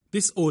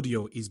This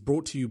audio is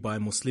brought to you by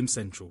Muslim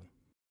Central.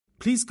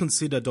 Please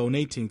consider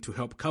donating to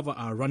help cover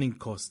our running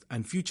costs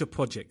and future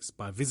projects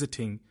by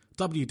visiting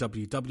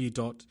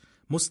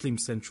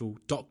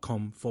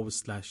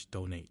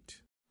www.muslimcentral.com/donate.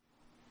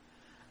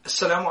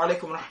 Assalamu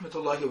alaikum wa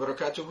rahmatullahi wa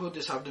barakatuhu.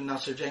 This is Abdul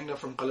Nasir Jangla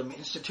from Qalam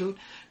Institute,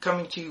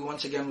 coming to you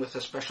once again with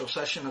a special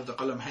session of the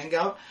Qalam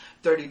Hangout,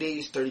 30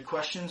 days, 30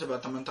 questions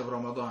about the month of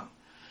Ramadan.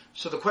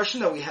 So the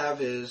question that we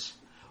have is,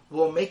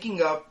 will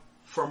making up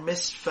for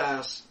missed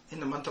fast in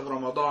the month of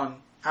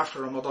Ramadan,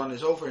 after Ramadan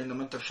is over in the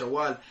month of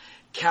Shawwal,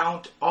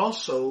 count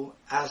also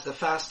as the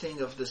fasting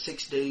of the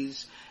 6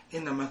 days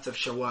in the month of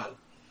Shawwal?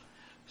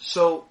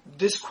 So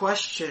this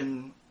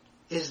question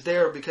is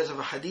there because of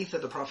a hadith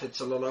of the Prophet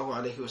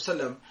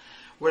ﷺ,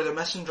 where the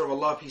Messenger of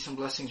Allah, peace and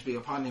blessings be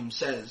upon him,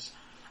 says,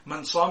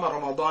 "Man sama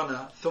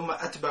Ramadana thumma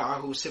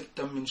atba'ahu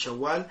sittan min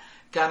Shawwal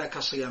kana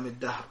kasiyam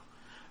ad-dahr."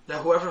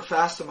 That whoever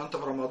fasts the month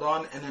of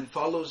Ramadan and then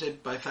follows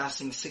it by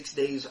fasting 6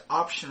 days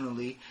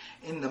optionally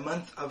in the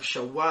month of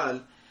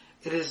Shawwal,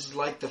 it is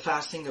like the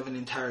fasting of an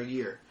entire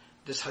year.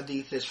 This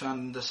hadith is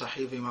found in the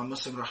Sahih of Imam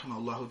Muslim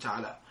rahimahullah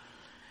ta'ala.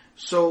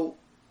 So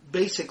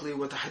basically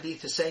what the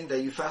hadith is saying,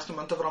 that you fast the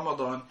month of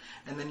Ramadan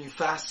and then you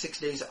fast 6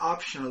 days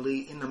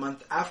optionally in the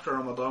month after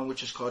Ramadan,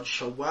 which is called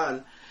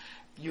Shawwal,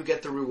 you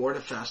get the reward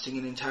of fasting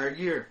an entire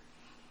year.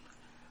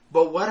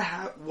 But what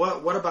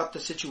about the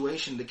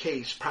situation, the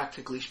case,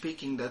 practically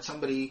speaking, that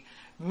somebody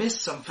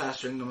missed some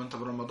fast during the month of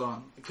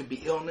Ramadan? It could be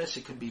illness,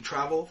 it could be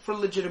travel, for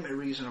legitimate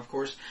reason, of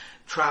course,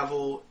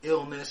 travel,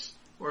 illness,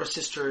 or a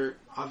sister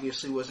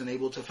obviously wasn't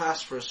able to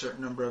fast for a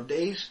certain number of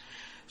days.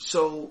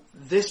 So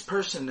this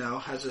person now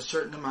has a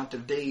certain amount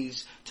of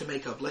days to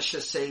make up. Let's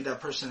just say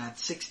that person had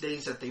 6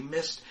 days that they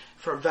missed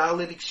for a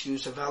valid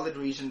excuse, a valid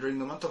reason during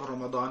the month of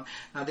Ramadan.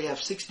 Now they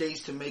have 6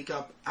 days to make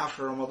up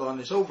after Ramadan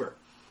is over.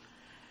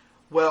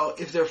 Well,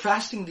 if they're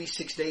fasting these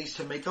 6 days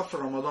to make up for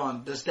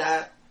Ramadan, does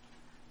that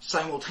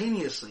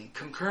simultaneously,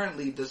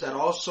 concurrently, does that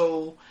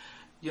also,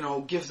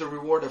 give the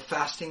reward of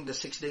fasting the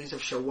 6 days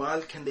of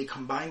Shawwal? Can they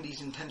combine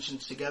these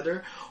intentions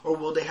together? Or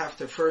will they have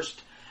to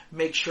first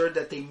make sure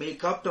that they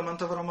make up the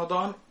month of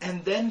Ramadan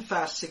and then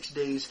fast 6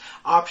 days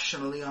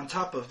optionally on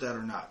top of that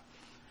or not?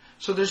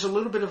 So there's a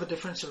little bit of a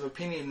difference of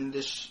opinion in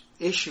this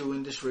issue,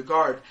 in this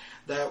regard,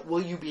 that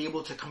will you be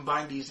able to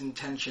combine these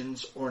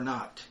intentions or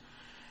not?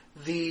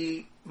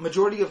 The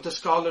majority of the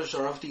scholars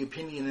are of the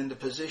opinion and the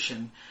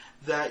position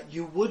that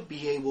you would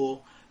be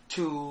able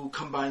to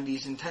combine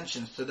these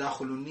intentions.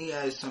 Tadakhulun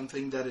niyya is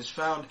something that is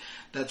found.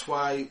 That's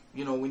why,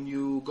 when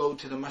you go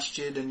to the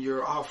masjid and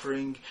you're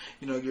offering,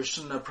 your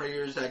sunnah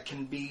prayers, that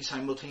can be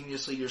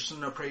simultaneously your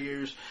sunnah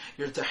prayers,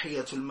 your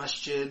tahiyatul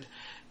masjid,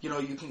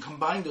 you can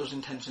combine those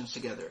intentions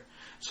together.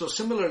 So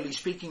similarly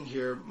speaking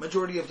here,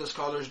 majority of the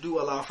scholars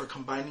do allow for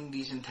combining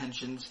these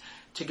intentions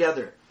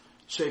together.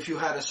 So if you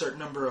had a certain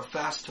number of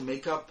fasts to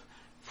make up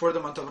for the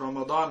month of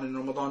Ramadan, and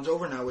Ramadan's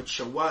over now, it's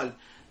Shawwal,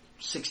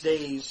 6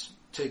 days,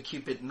 to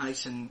keep it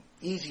nice and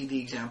easy, the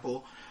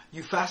example,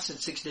 you fasted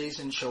 6 days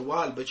in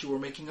Shawwal, but you were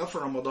making up for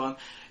Ramadan.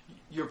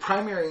 Your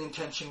primary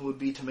intention would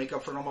be to make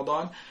up for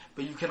Ramadan,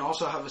 but you can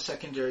also have a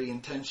secondary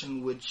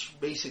intention, which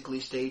basically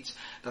states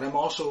that I'm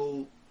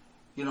also,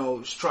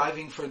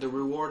 striving for the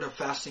reward of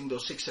fasting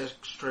those 6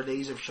 extra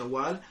days of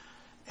Shawwal,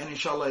 and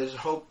inshallah is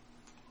hope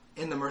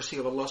in the mercy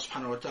of Allah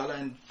subhanahu wa ta'ala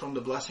and from the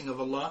blessing of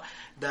Allah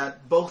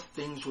that both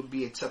things would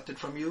be accepted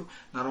from you.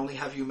 Not only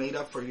have you made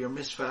up for your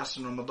missed fast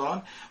in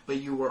Ramadan, but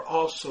you were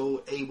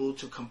also able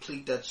to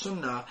complete that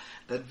sunnah,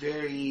 that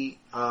very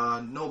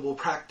noble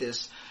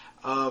practice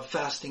of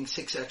fasting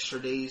 6 extra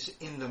days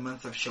in the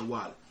month of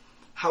Shawwal.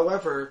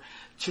 However,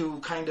 to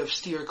kind of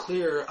steer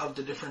clear of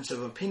the difference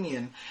of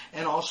opinion,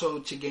 and also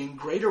to gain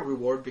greater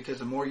reward, because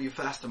the more you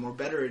fast, the more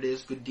better it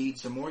is, good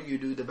deeds, the more you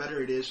do, the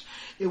better it is,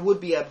 it would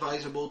be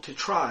advisable to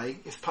try,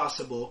 if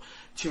possible,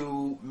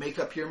 to make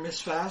up your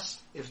missed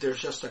fast, if there's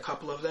just a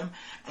couple of them,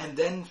 and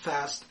then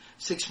fast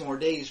 6 more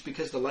days,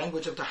 because the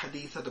language of the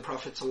hadith of the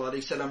Prophet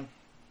ﷺ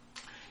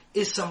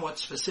is somewhat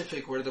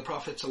specific, where the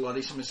Prophet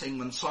ﷺ is saying,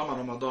 "Man sama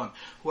Ramadan,"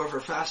 whoever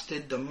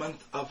fasted the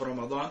month of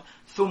Ramadan,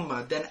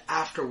 thumma, then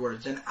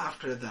afterwards, then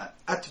after that,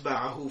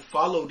 atba'ahu,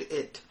 followed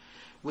it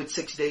with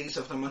 6 days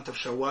of the month of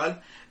Shawwal,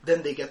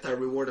 then they get that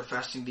reward of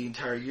fasting the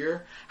entire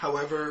year.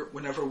 However,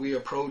 whenever we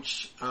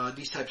approach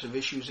these types of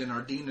issues in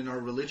our deen, in our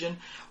religion,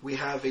 we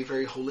have a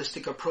very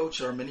holistic approach.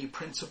 There are many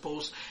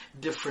principles,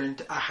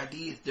 different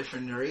ahadith,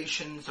 different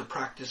narrations, the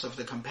practice of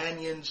the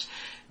companions,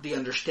 the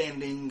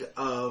understanding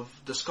of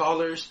the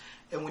scholars,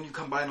 and when you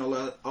combine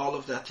all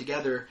of that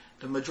together,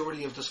 the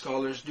majority of the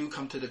scholars do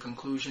come to the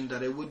conclusion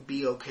that it would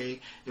be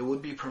okay, it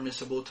would be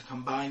permissible to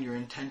combine your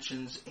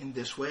intentions in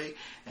this way.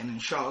 And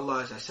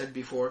inshallah, as I said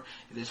before,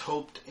 it is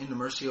hoped in the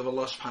mercy of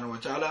Allah subhanahu wa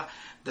ta'ala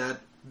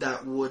that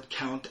would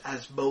count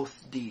as both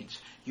deeds.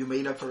 You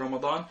made up for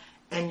Ramadan,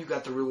 and you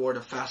got the reward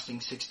of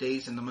fasting 6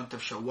 days in the month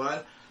of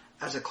Shawwal.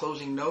 As a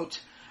closing note,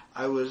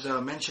 I was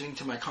mentioning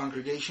to my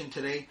congregation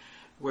today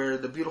where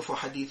the beautiful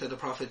hadith of the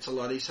Prophet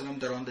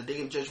ﷺ that on the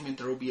Day of Judgment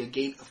there will be a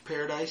gate of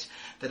paradise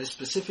that is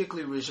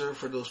specifically reserved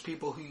for those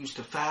people who used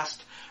to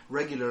fast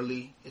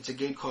regularly. It's a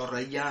gate called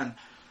Rayyan.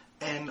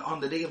 And on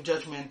the Day of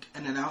Judgment,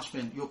 an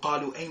announcement,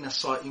 يُقَالُ أَيْنَ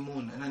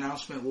الصَّائِمُونَ, an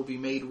announcement will be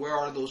made, where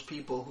are those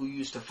people who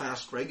used to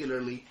fast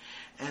regularly?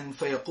 And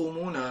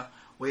فَيَقُومُونَ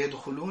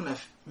وَيَدْخُلُونَ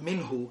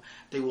مِنْهُ,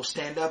 they will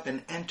stand up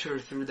and enter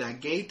through that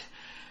gate.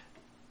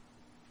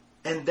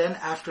 And then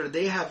after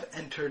they have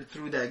entered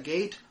through that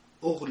gate,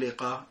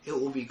 أُغْلِقَ, it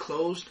will be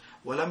closed.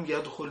 وَلَمْ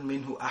يَدْخُلْ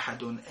مِنْهُ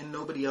أَحَدٌ, and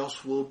nobody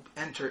else will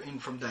enter in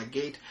from that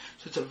gate.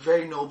 So it's a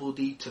very noble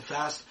deed to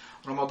fast.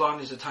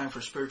 Ramadan is a time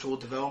for spiritual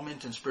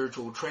development and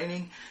spiritual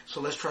training.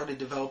 So let's try to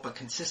develop a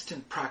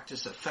consistent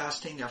practice of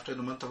fasting after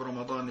the month of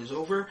Ramadan is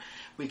over.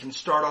 We can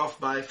start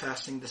off by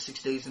fasting the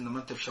 6 days in the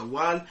month of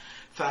Shawwal,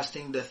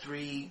 fasting the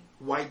 3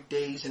 white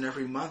days in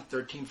every month,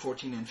 13,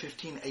 14, and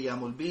 15,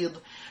 Ayyamul Bid.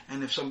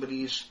 And if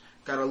somebody's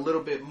got a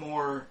little bit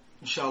more,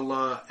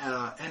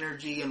 inshallah,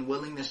 energy and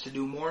willingness to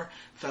do more,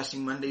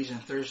 fasting Mondays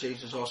and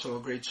Thursdays is also a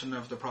great sunnah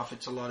of the Prophet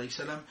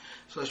ﷺ.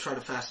 So let's try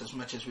to fast as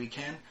much as we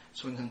can.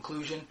 So in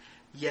conclusion,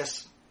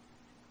 yes,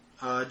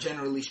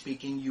 generally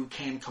speaking, you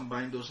can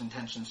combine those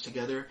intentions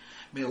together.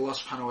 May Allah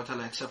subhanahu wa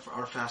ta'ala accept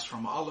our fast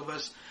from all of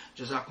us.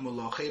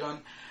 Jazakumullahu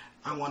khairan.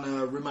 I want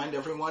to remind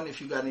everyone, if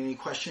you got any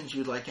questions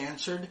you'd like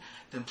answered,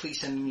 then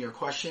please send in your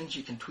questions.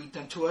 You can tweet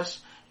them to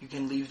us. You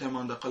can leave them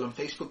on the Qalam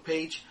Facebook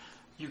page.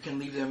 You can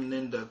leave them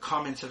in the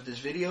comments of this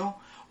video,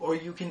 or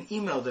you can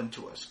email them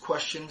to us,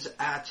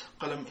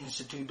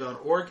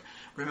 questions@qalaminstitute.org.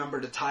 Remember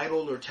to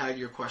title or tag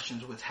your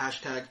questions with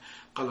hashtag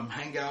Qalam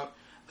Hangout.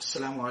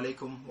 Assalamu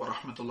alaikum wa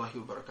rahmatullahi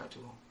wa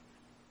barakatuhu.